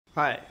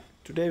Hi,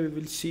 today we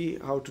will see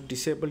how to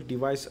disable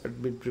device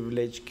admin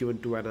privilege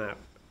given to an app.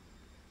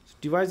 So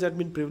device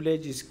admin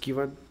privilege is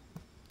given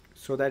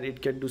so that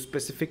it can do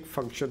specific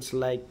functions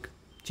like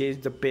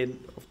change the PIN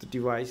of the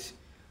device,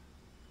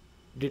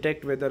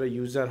 detect whether a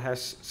user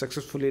has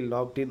successfully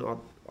logged in or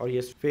he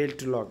has failed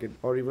to log in,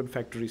 or even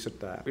factory reset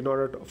the app in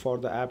order for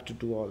the app to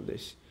do all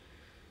this.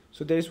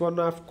 So there is one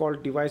app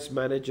called device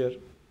manager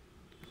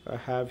I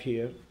have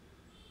here.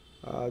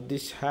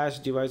 This has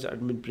device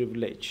admin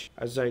privilege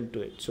assigned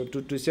to it. So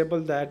to disable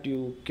that,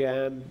 you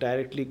can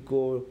directly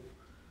go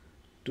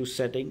to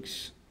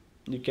settings.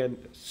 You can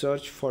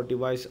search for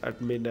device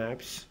admin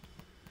apps.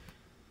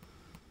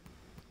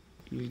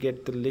 You'll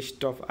get the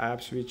list of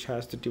apps which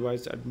has the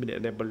device admin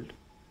enabled.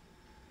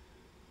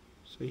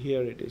 So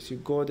here it is. You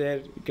go there,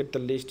 you get the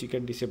list. You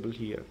can disable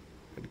here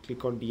and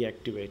click on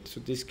deactivate.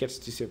 So this gets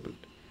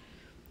disabled.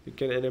 You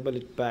can enable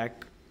it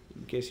back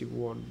in case you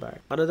want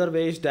back. Another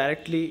way is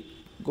directly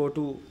go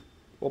to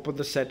open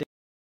the settings,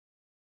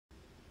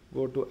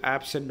 go to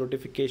apps and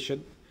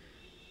notification.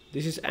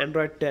 This is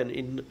Android 10.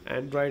 In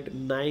Android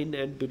 9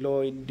 and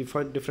below, in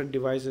different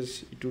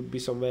devices, it would be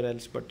somewhere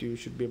else, but you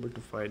should be able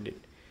to find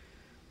it.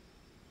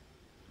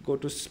 Go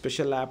to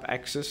special app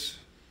access.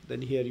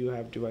 Then here you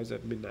have device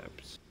admin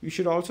apps. You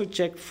should also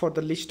check for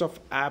the list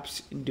of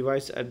apps in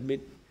device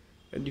admin.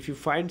 And if you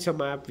find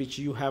some app which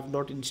you have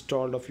not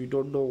installed, or if you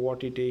don't know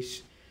what it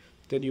is,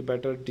 then you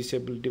better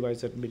disable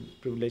device admin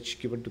privilege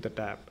given to the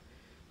tab,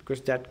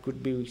 because that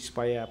could be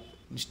spy app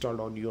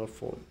installed on your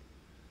phone.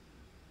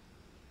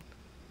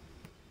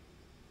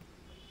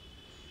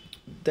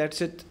 That's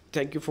it.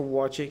 Thank you for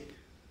watching.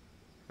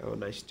 Have a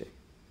nice day.